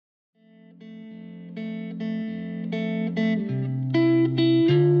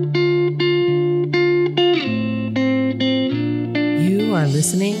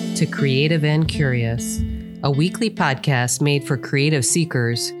listening to Creative and Curious, a weekly podcast made for creative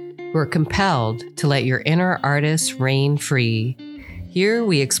seekers who are compelled to let your inner artist reign free. Here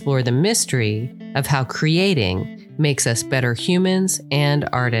we explore the mystery of how creating makes us better humans and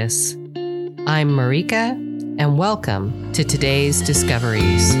artists. I'm Marika, and welcome to today's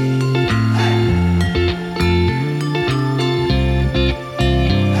Discoveries.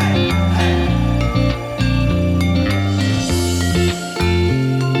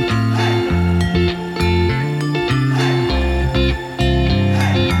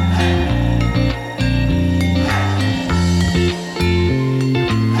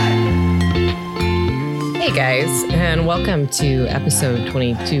 Guys, and welcome to episode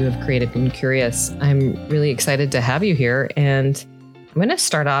 22 of Creative and Curious. I'm really excited to have you here, and I'm going to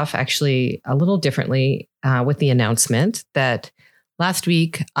start off actually a little differently with the announcement that last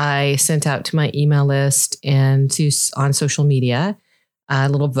week I sent out to my email list and on social media a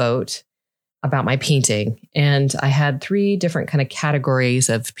little vote about my painting, and I had 3 different kind of categories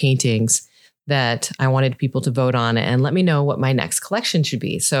of paintings that I wanted people to vote on and let me know what my next collection should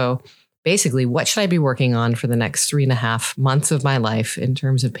be. So basically, what should I be working on for the next 3.5 months of my life in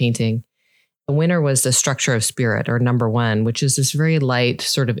terms of painting? The winner was The Structure of Spirit, or number 1, which is this very light,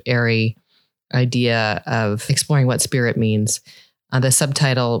 sort of airy idea of exploring what spirit means. The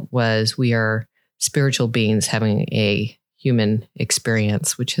subtitle was We Are Spiritual Beings Having a Human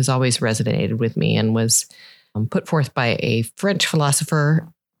Experience, which has always resonated with me and was put forth by a French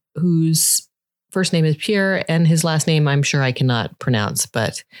philosopher whose first name is Pierre and his last name I'm sure I cannot pronounce,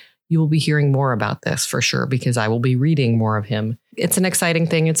 but you will be hearing more about this for sure, because I will be reading more of him. It's an exciting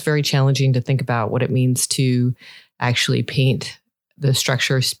thing. It's very challenging to think about what it means to actually paint the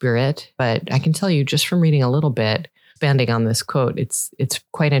structure of spirit. But I can tell you just from reading a little bit, expanding on this quote, it's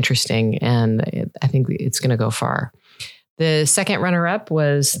quite interesting. And I think it's going to go far. The second runner-up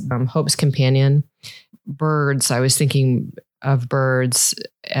was Hope's Companion. Birds. I was thinking of birds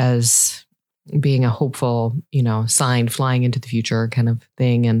as being a hopeful, sign flying into the future kind of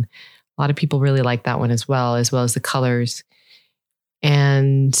thing. And a lot of people really like that one as well as the colors.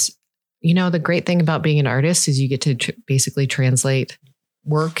 And, the great thing about being an artist is you get to basically translate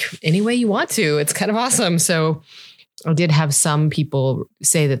work any way you want to. It's kind of awesome. So I did have some people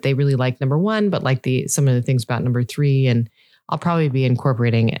say that they really like number 1, but like some of the things about number 3. And I'll probably be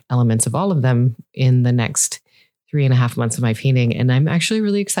incorporating elements of all of them in the next 3.5 months of my painting. And I'm actually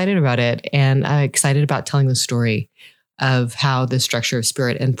really excited about it. And I'm excited about telling the story of how the structure of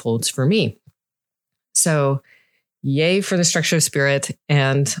spirit unfolds for me. So yay for the structure of spirit,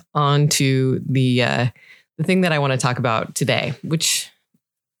 and on to the thing that I want to talk about today, which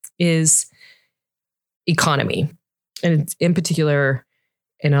is economy, and in particular,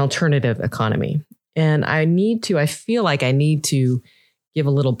 an alternative economy. And I feel like I need to give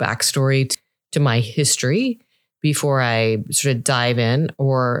a little backstory to my history before I sort of dive in,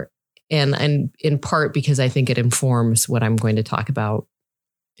 and in part because I think it informs what I'm going to talk about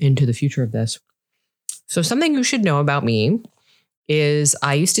into the future of this. So something you should know about me is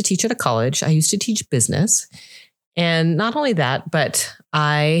I used to teach at a college. I used to teach business. And not only that, but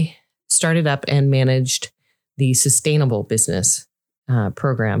I started up and managed the sustainable business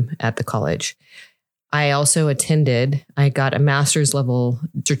program at the college. I also I got a master's level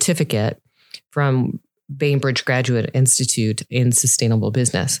certificate from Bainbridge Graduate Institute in sustainable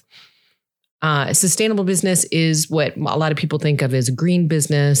business. Sustainable business is what a lot of people think of as green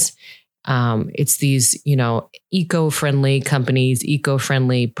business. It's these, eco-friendly companies,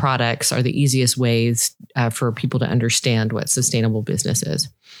 eco-friendly products are the easiest ways for people to understand what sustainable business is.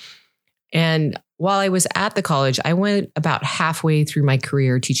 And while I was at the college, I went about halfway through my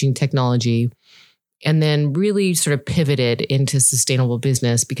career teaching technology, and then really sort of pivoted into sustainable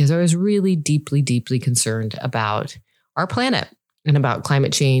business because I was really deeply, deeply concerned about our planet and about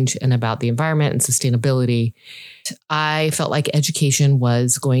climate change and about the environment and sustainability. I felt like education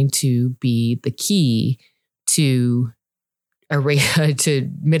was going to be the key to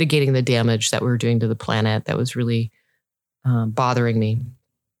mitigating the damage that we were doing to the planet that was really bothering me.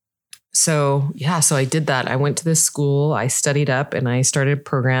 So I did that. I went to this school, I studied up, and I started a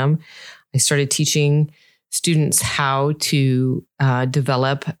program. I started teaching students how to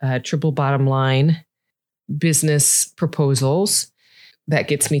develop triple bottom line business proposals. That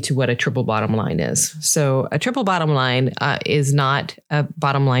gets me to what a triple bottom line is. So a triple bottom line is not a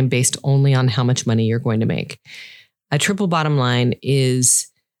bottom line based only on how much money you're going to make. A triple bottom line is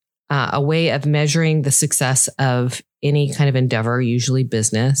a way of measuring the success of any kind of endeavor, usually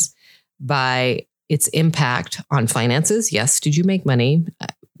business, by its impact on finances. Yes, did you make money?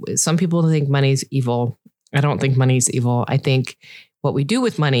 Some people think money's evil. I don't think money's evil. I think what we do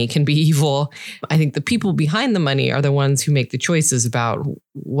with money can be evil. I think the people behind the money are the ones who make the choices about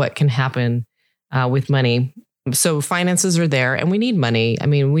what can happen with money. So finances are there and we need money. I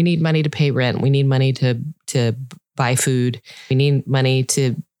mean, we need money to pay rent. We need money to buy food. We need money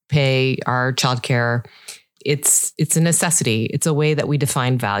to pay our childcare. It's a necessity. It's a way that we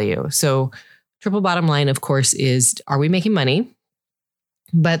define value. So triple bottom line, of course, is, are we making money?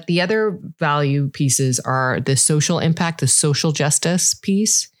 But the other value pieces are the social impact, the social justice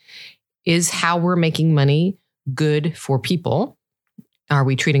piece. Is how we're making money good for people? Are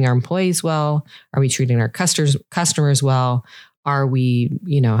we treating our employees well? Are we treating our customers well? Are we,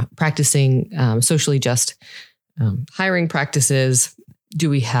 practicing socially just hiring practices? Do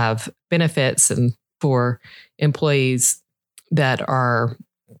we have benefits and for employees that are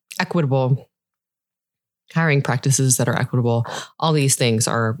equitable? Hiring practices that are equitable. All these things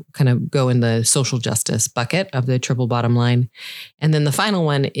are kind of go in the social justice bucket of the triple bottom line. And then the final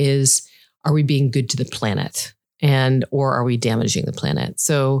one is, are we being good to the planet? Or are we damaging the planet?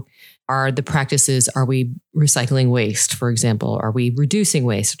 So are the practices, are we recycling waste, for example? Are we reducing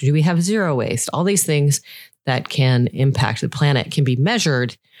waste? Do we have zero waste? All these things that can impact the planet can be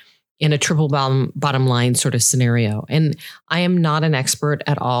measured in a triple bottom line sort of scenario. And I am not an expert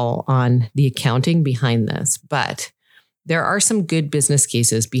at all on the accounting behind this, but there are some good business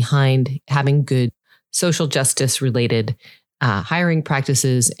cases behind having good social justice related hiring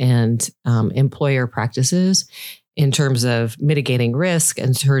practices and employer practices in terms of mitigating risk,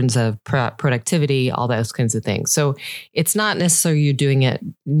 in terms of productivity, all those kinds of things. So it's not necessarily you're doing it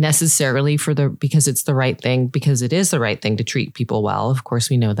necessarily because it's the right thing, because it is the right thing to treat people well. Of course,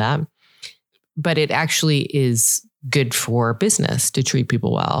 we know that. But it actually is good for business to treat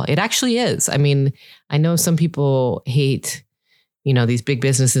people well. It actually is. I mean, I know some people hate, these big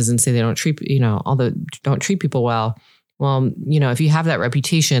businesses and say they don't treat, don't treat people well. Well, if you have that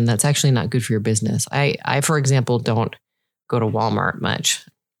reputation, that's actually not good for your business. I, for example, don't go to Walmart much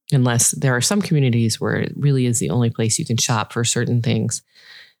unless there are some communities where it really is the only place you can shop for certain things,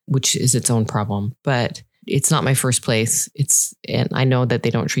 which is its own problem. But it's not my first place. And I know that they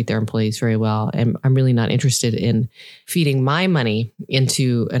don't treat their employees very well. And I'm really not interested in feeding my money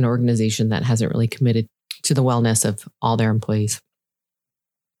into an organization that hasn't really committed to the wellness of all their employees.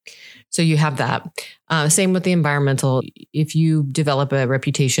 So you have that. Same with the environmental. If you develop a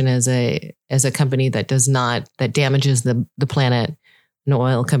reputation as a company that damages the planet, an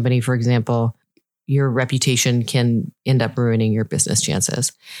oil company, for example, your reputation can end up ruining your business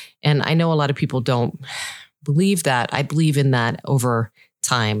chances. And I know a lot of people don't believe that. I believe in that over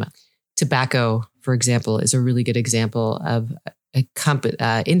time. Tobacco, for example, is a really good example of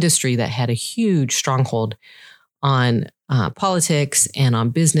a industry that had a huge stronghold on politics and on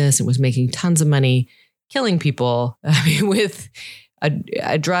business and was making tons of money, killing people with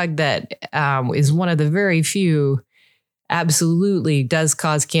a drug that is one of the very few absolutely does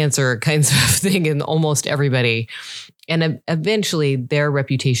cause cancer kinds of thing in almost everybody. And eventually their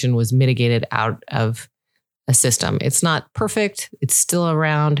reputation was mitigated out of a system. It's not perfect. It's still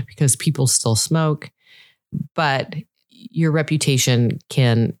around because people still smoke, but your reputation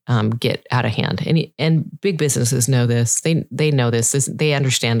can get out of hand. And big businesses know this. They know this. They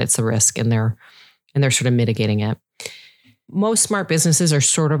understand it's a risk and they're sort of mitigating it. Most smart businesses are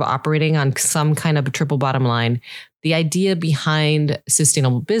sort of operating on some kind of a triple bottom line. The idea behind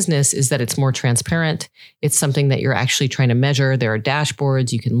sustainable business is that it's more transparent. It's something that you're actually trying to measure. There are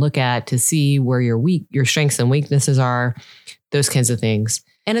dashboards you can look at to see where your strengths and weaknesses are, those kinds of things.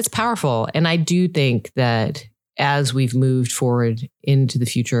 And it's powerful. And I do think that as we've moved forward into the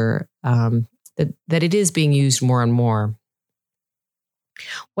future, that it is being used more and more.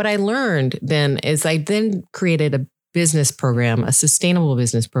 What I learned then is I then created a business program, a sustainable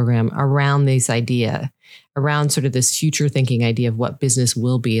business program around this idea, around sort of this future thinking idea of what business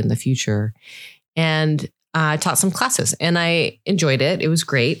will be in the future. And I taught some classes and I enjoyed it. It was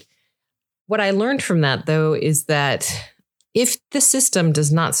great. What I learned from that, though, is that if the system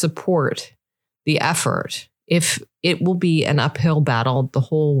does not support the effort, if it will be an uphill battle the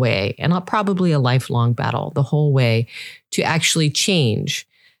whole way, and probably a lifelong battle the whole way to actually change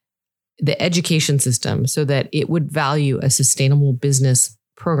the education system so that it would value a sustainable business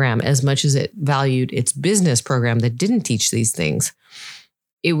program as much as it valued its business program that didn't teach these things.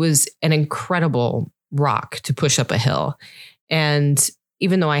 It was an incredible rock to push up a hill. And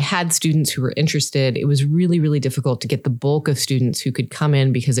even though I had students who were interested, it was really, really difficult to get the bulk of students who could come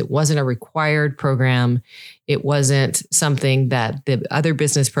in because it wasn't a required program. It wasn't something that the other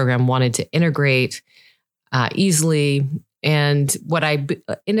business program wanted to integrate easily. And what I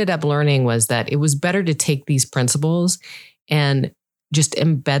ended up learning was that it was better to take these principles and just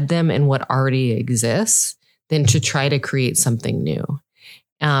embed them in what already exists than to try to create something new.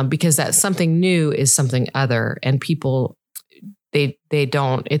 Because that something new is something other, and people, they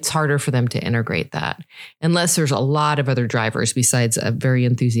don't, it's harder for them to integrate that unless there's a lot of other drivers besides a very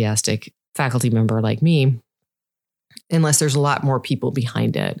enthusiastic faculty member like me, unless there's a lot more people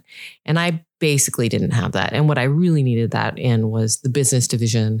behind it. And I basically didn't have that. And what I really needed that in was the business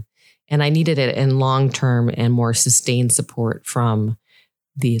division. And I needed it in long-term and more sustained support from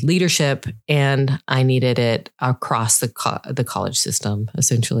the leadership. And I needed it across the college system,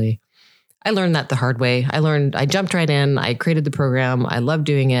 essentially. I learned that the hard way. I jumped right in. I created the program. I loved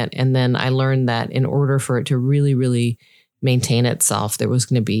doing it. And then I learned that in order for it to really, really maintain itself, there was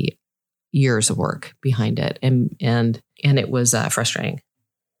going to be years of work behind it. And it was frustrating.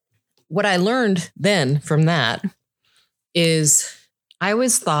 What I learned then from that is I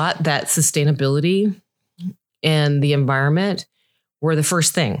always thought that sustainability and the environment were the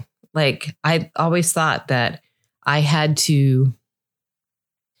first thing. Like I always thought that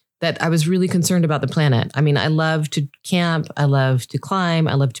that I was really concerned about the planet. I mean, I love to camp. I love to climb.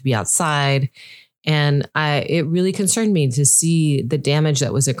 I love to be outside. And it really concerned me to see the damage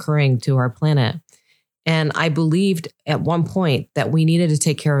that was occurring to our planet. And I believed at one point that we needed to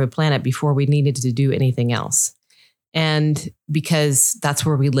take care of the planet before we needed to do anything else. And because that's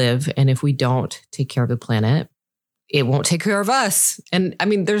where we live. And if we don't take care of the planet, it won't take care of us. And I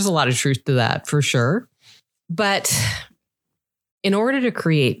mean, there's a lot of truth to that for sure. But in order to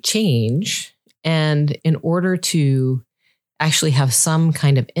create change and in order to actually have some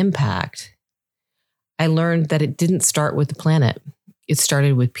kind of impact, I learned that it didn't start with the planet. It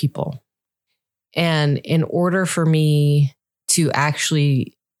started with people. And in order for me to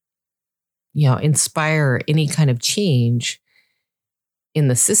actually, inspire any kind of change in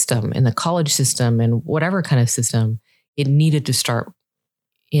the system, in the college system, and whatever kind of system, it needed to start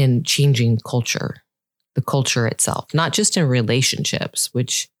in changing culture. The culture itself, not just in relationships,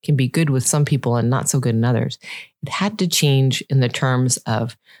 which can be good with some people and not so good in others. It had to change in the terms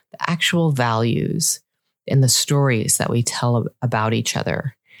of the actual values and the stories that we tell about each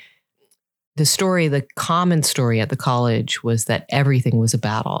other. The common story at the college was that everything was a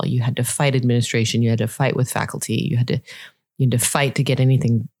battle. You had to fight administration. You had to fight with faculty. You had to fight to get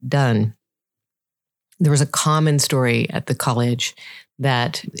anything done. There was a common story at the college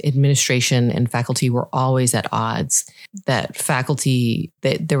that administration and faculty were always at odds, that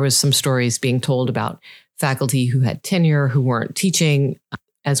there was some stories being told about faculty who had tenure, who weren't teaching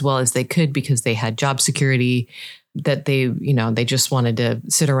as well as they could because they had job security, that they just wanted to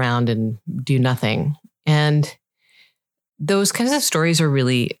sit around and do nothing. And those kinds of stories are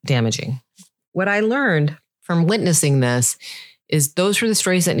really damaging. What I learned from witnessing this is those were the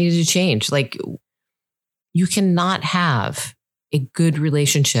stories that needed to change. Like, you cannot have a good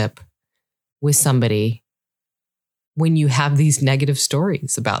relationship with somebody when you have these negative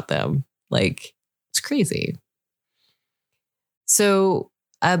stories about them. Like, it's crazy. So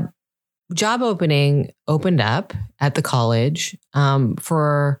a job opening opened up at the college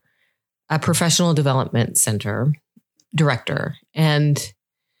for a professional development center director. And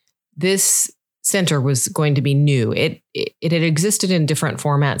this center was going to be new. It had existed in different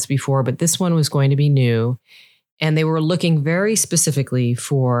formats before, but this one was going to be new. And they were looking very specifically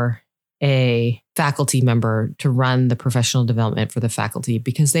for a faculty member to run the professional development for the faculty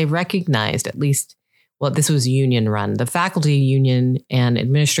because they recognized this was union run. The faculty union and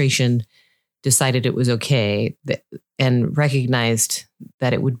administration decided it was okay and recognized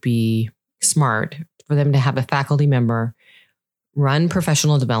that it would be smart for them to have a faculty member run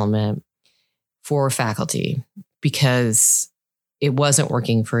professional development for faculty because it wasn't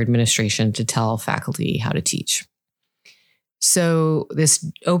working for administration to tell faculty how to teach. So this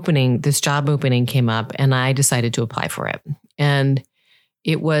job opening came up and I decided to apply for it. And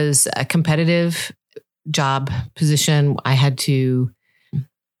it was a competitive job position. I had to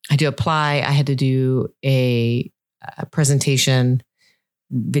apply. I had to do a presentation,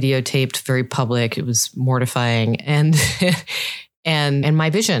 videotaped, very public. It was mortifying. And and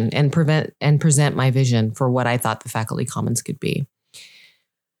my vision and present my vision for what I thought the Faculty Commons could be.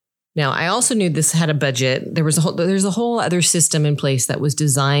 Now, I also knew this had a budget. There's a whole other system in place that was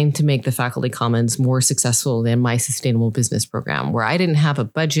designed to make the Faculty Commons more successful than my sustainable business program, where I didn't have a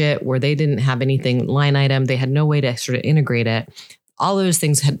budget, where they didn't have anything line item. They had no way to sort of integrate it. All those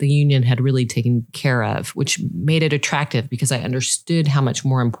things the union had really taken care of, which made it attractive because I understood how much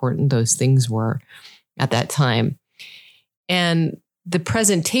more important those things were at that time. And the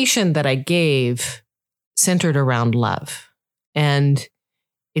presentation that I gave centered around love. And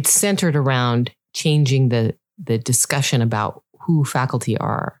it's centered around changing the discussion about who faculty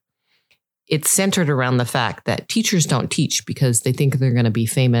are. It's centered around the fact that teachers don't teach because they think they're going to be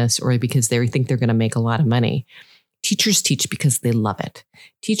famous or because they think they're going to make a lot of money. Teachers teach because they love it.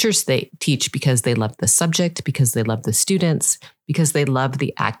 Teachers, they teach because they love the subject, because they love the students, because they love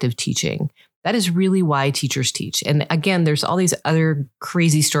the act of teaching. That is really why teachers teach. And again, there's all these other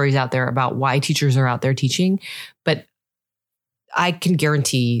crazy stories out there about why teachers are out there teaching. But I can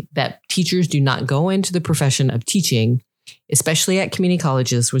guarantee that teachers do not go into the profession of teaching, especially at community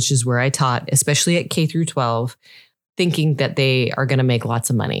colleges, which is where I taught, especially at K through 12, thinking that they are going to make lots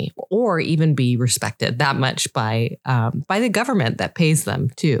of money or even be respected that much by the government that pays them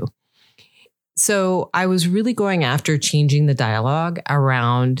too. So I was really going after changing the dialogue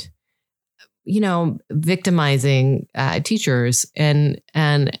around, victimizing teachers and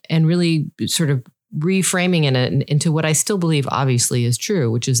really sort of reframing it into what I still believe obviously is true,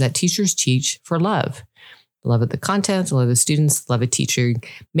 which is that teachers teach for love. Love of the content, love of the students, love of teaching,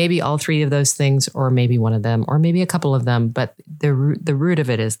 maybe all three of those things, or maybe one of them, or maybe a couple of them. But the root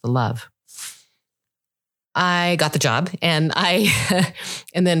of it is the love. I got the job and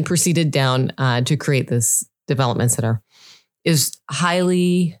and then proceeded down to create this development center. Is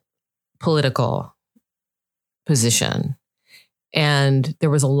highly political position. And there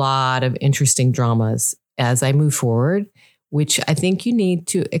was a lot of interesting dramas as I move forward, which I think you need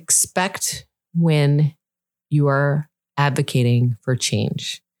to expect when you are advocating for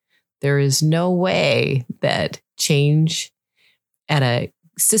change. There is no way that change at a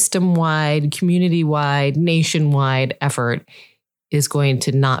system-wide, community-wide, nation-wide effort is going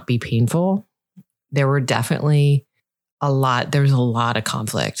to not be painful. There was a lot of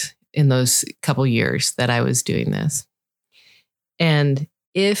conflict in those couple years that I was doing this. And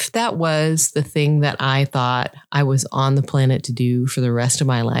if that was the thing that I thought I was on the planet to do for the rest of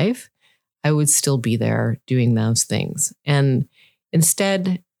my life, I would still be there doing those things. And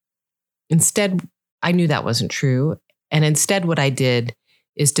instead, I knew that wasn't true. And instead, what I did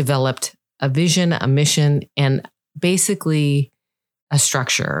is developed a vision, a mission, and basically a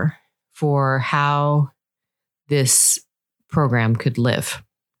structure for how this program could live,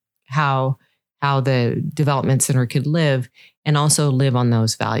 how the development center could live and also live on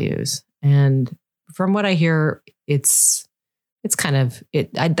those values. And from what I hear, it's kind of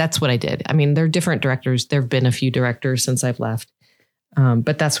it. That's what I did. I mean, there are different directors. There have been a few directors since I've left,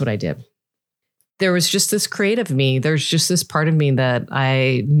 but that's what I did. There was just this creative me. There's just this part of me that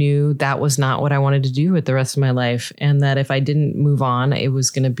I knew that was not what I wanted to do with the rest of my life. And that if I didn't move on, it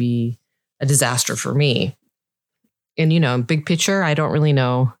was going to be a disaster for me. And, big picture, I don't really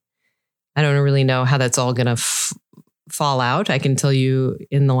know how that's all going to fall out. I can tell you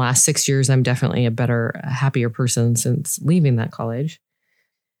in the last 6 years, I'm definitely a better, happier person since leaving that college.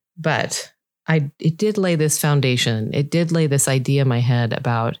 But it did lay this foundation. It did lay this idea in my head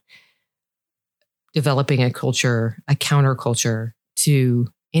about developing a culture, a counterculture to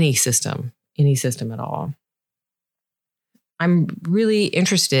any system at all. I'm really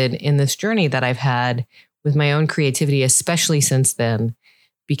interested in this journey that I've had with my own creativity, especially since then,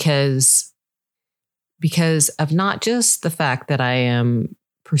 because of not just the fact that I am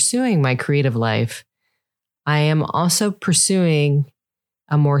pursuing my creative life, I am also pursuing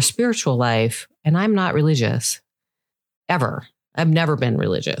a more spiritual life, and I'm not religious, ever. I've never been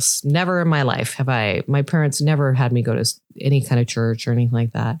religious. Never in my life have I. My parents never had me go to any kind of church or anything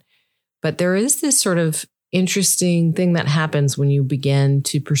like that. But there is this sort of interesting thing that happens when you begin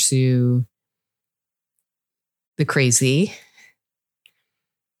to pursue the crazy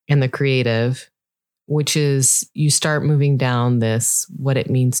and the creative, which is you start moving down this, what it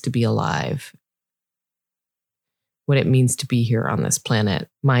means to be alive, what it means to be here on this planet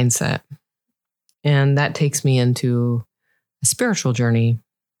mindset. And that takes me into a spiritual journey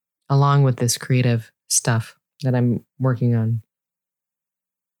along with this creative stuff that I'm working on.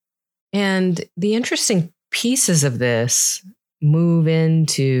 And the interesting pieces of this move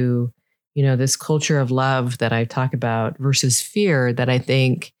into, this culture of love that I talk about versus fear that I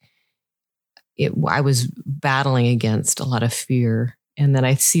think I was battling against a lot of fear. And that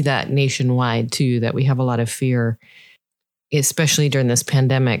I see that nationwide too, that we have a lot of fear, especially during this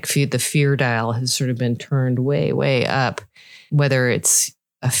pandemic. The fear dial has sort of been turned way, way up, whether it's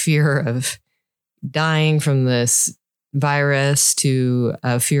a fear of dying from this virus to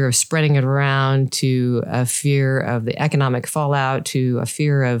a fear of spreading it around to a fear of the economic fallout to a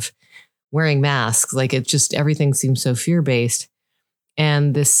fear of wearing masks. Like everything seems so fear-based.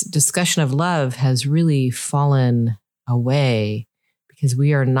 And this discussion of love has really fallen away because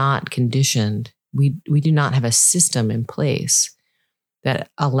we are not conditioned. We do not have a system in place that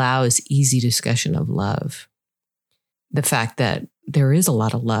allows easy discussion of love. the fact that there is a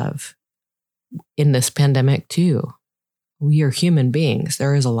lot of love in this pandemic too. We are human beings.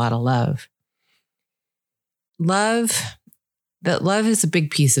 There is a lot of love. Love is a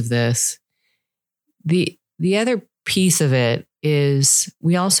big piece of this. The other piece of it is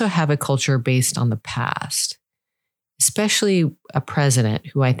we also have a culture based on the past, especially a president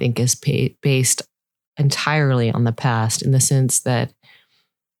who I think is based entirely on the past, in the sense that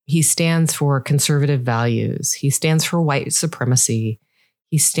he stands for conservative values. He stands for white supremacy.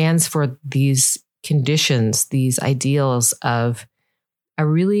 He stands for these conditions, these ideals of a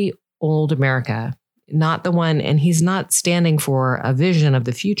really old America, not the one, and he's not standing for a vision of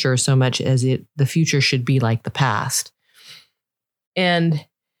the future so much as the future should be like the past. And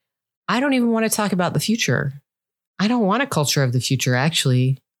I don't even want to talk about the future. I don't want a culture of the future,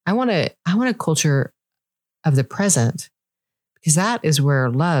 actually. I want a culture of the present, because that is where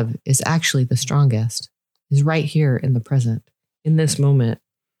love is actually the strongest, is right here in the present, in this moment.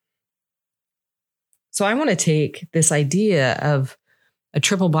 So I want to take this idea of a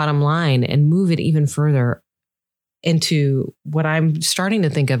triple bottom line and move it even further into what I'm starting to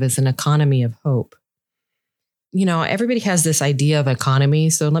think of as an economy of hope. You know, everybody has this idea of economy.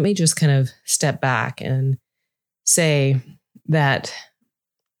 So let me just kind of step back and say that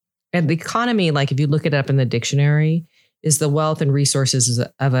the economy, like if you look it up in the dictionary, is the wealth and resources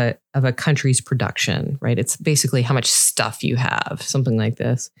of a country's production, right? It's basically how much stuff you have, something like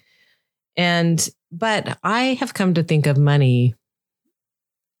this. But I have come to think of money,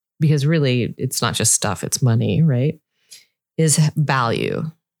 because really it's not just stuff, it's money, right? Is value.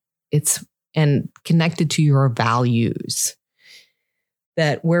 It's and connected to your values.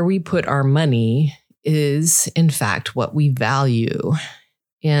 That where we put our money is in fact what we value.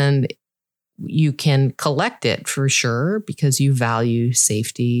 And you can collect it for sure because you value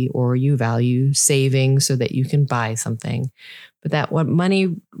safety or you value saving so that you can buy something. But that what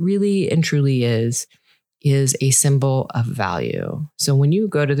money really and truly is a symbol of value. So when you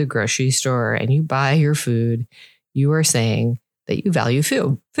go to the grocery store and you buy your food, you are saying that you value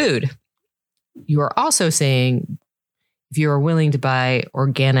food. You are also saying, if you are willing to buy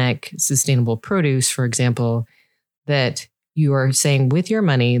organic, sustainable produce, for example, that you are saying with your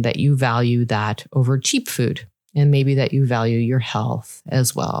money that you value that over cheap food, and maybe that you value your health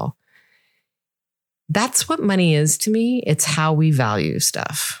as well. That's what money is to me. It's how we value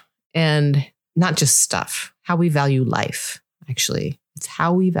stuff, and not just stuff, how we value life, actually. It's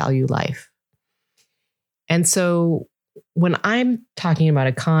how we value life. And so when I'm talking about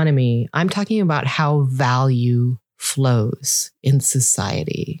economy, I'm talking about how value flows in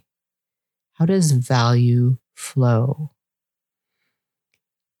society. How does value flow?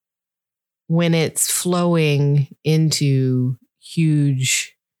 When it's flowing into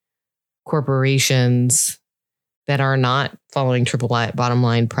huge corporations that are not following triple bottom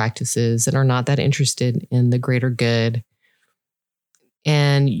line practices, that are not that interested in the greater good,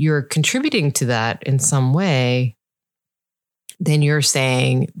 and you're contributing to that in some way, then you're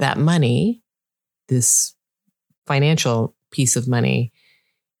saying that money, this financial piece of money,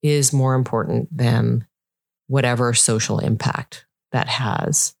 is more important than whatever social impact that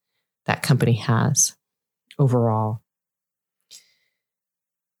company has overall.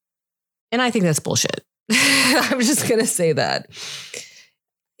 And I think that's bullshit. I'm just going to say that.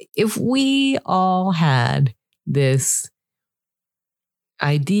 If we all had this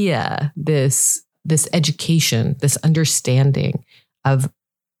idea, this education, this understanding of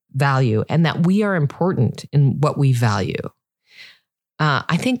value, and that we are important in what we value,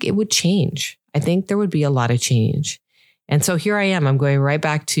 I think it would change. I think there would be a lot of change. And so here I am. I'm going right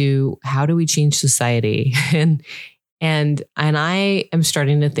back to how do we change society? And I am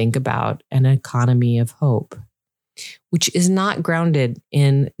starting to think about an economy of hope, which is not grounded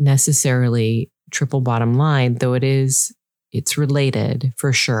in necessarily triple bottom line, though it's related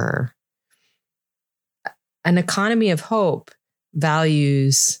for sure. An economy of hope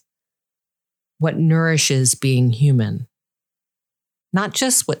values what nourishes being human, not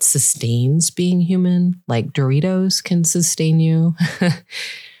just what sustains being human, like Doritos can sustain you,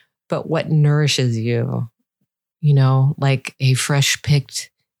 but what nourishes you. You know, like a fresh picked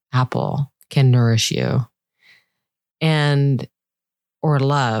apple can nourish you, or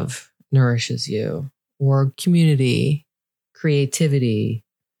love nourishes you, or community, creativity,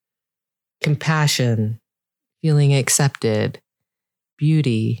 compassion, feeling accepted,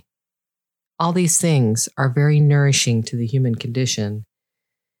 beauty. All these things are very nourishing to the human condition.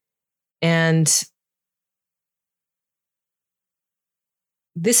 And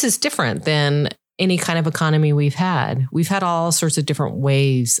this is different than any kind of economy we've had. We've had all sorts of different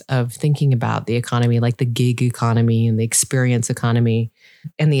ways of thinking about the economy, like the gig economy and the experience economy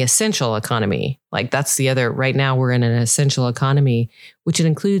and the essential economy. Like that's the other, right now we're in an essential economy, which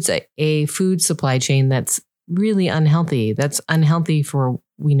includes a food supply chain that's really unhealthy. That's unhealthy for,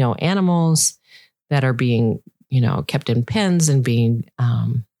 we know, animals that are being, kept in pens and being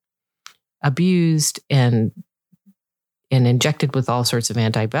abused and injected with all sorts of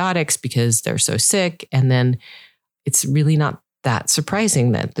antibiotics because they're so sick. And then it's really not that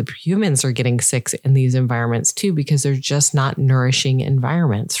surprising that the humans are getting sick in these environments too, because they're just not nourishing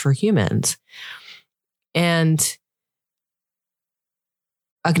environments for humans. And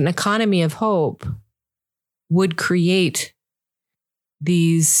an economy of hope would create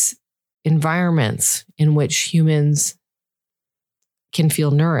these environments in which humans can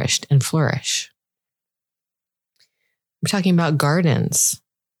feel nourished and flourish. I'm talking about gardens,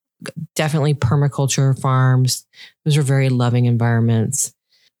 definitely permaculture farms. Those are very loving environments.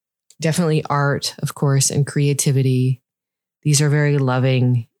 Definitely art, of course, and creativity. These are very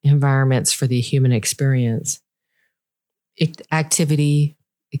loving environments for the human experience. Activity,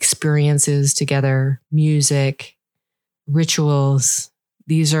 experiences together, music, rituals.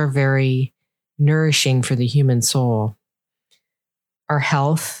 These are very nourishing for the human soul. Our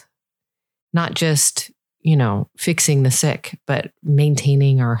health, not just fixing the sick, but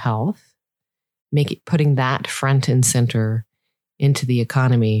maintaining our health, putting that front and center into the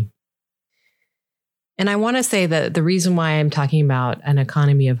economy. And I want to say that the reason why I'm talking about an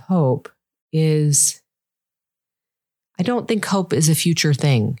economy of hope is I don't think hope is a future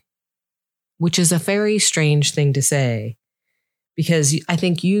thing, which is a very strange thing to say, because I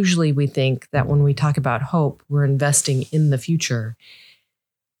think usually we think that when we talk about hope, we're investing in the future.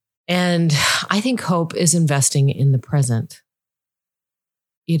 And I think hope is investing in the present.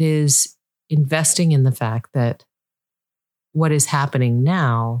 It is investing in the fact that what is happening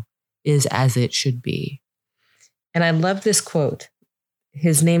now is as it should be. And I love this quote.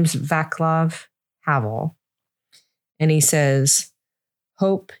 His name's Václav Havel. And he says,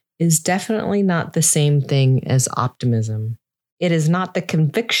 "Hope is definitely not the same thing as optimism. It is not the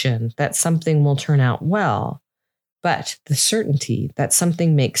conviction that something will turn out well, but the certainty that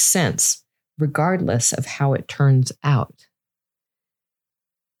something makes sense regardless of how it turns out.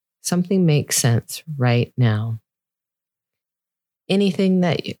 Something makes sense right now. Anything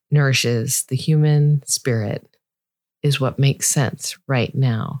that nourishes the human spirit is what makes sense right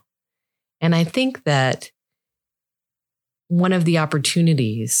now." And I think that one of the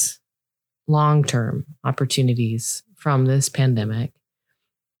opportunities, long-term opportunities from this pandemic,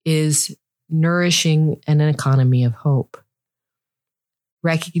 is nourishing an economy of hope.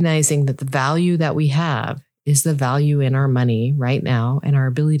 Recognizing that the value that we have is the value in our money right now and our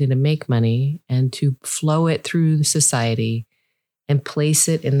ability to make money and to flow it through society and place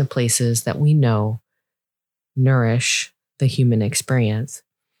it in the places that we know nourish the human experience.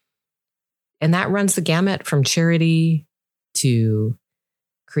 And that runs the gamut from charity to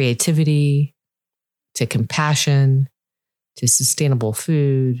creativity to compassion to sustainable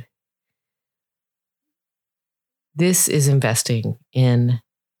food. This is investing in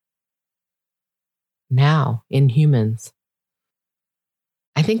now, in humans.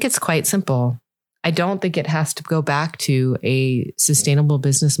 I think it's quite simple. I don't think it has to go back to a sustainable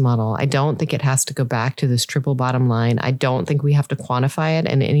business model. I don't think it has to go back to this triple bottom line. I don't think we have to quantify it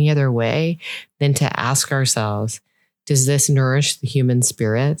in any other way than to ask ourselves, does this nourish the human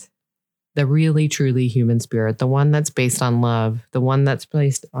spirit? The really, truly human spirit, the one that's based on love, the one that's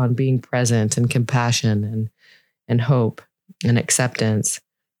based on being present and compassion and hope and acceptance,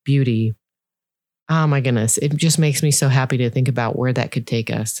 beauty. Oh my goodness. It just makes me so happy to think about where that could take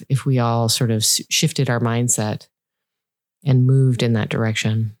us if we all sort of shifted our mindset and moved in that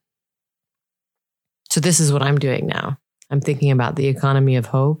direction. So this is what I'm doing now. I'm thinking about the economy of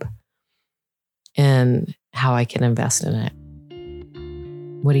hope and how I can invest in it.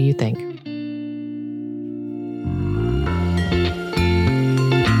 What do you think?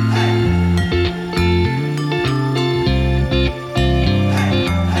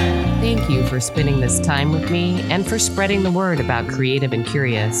 For spending this time with me and for spreading the word about Creative and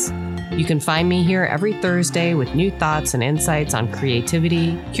Curious. You can find me here every Thursday with new thoughts and insights on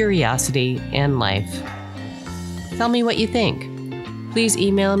creativity, curiosity, and life. Tell me what you think. Please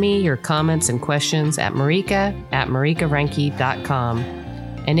email me your comments and questions at marika@marikarenke.com.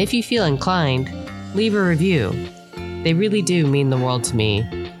 And if you feel inclined, leave a review. They really do mean the world to me,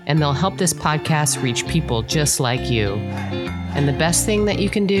 and they'll help this podcast reach people just like you. And the best thing that you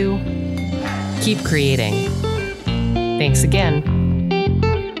can do, keep creating. Thanks again.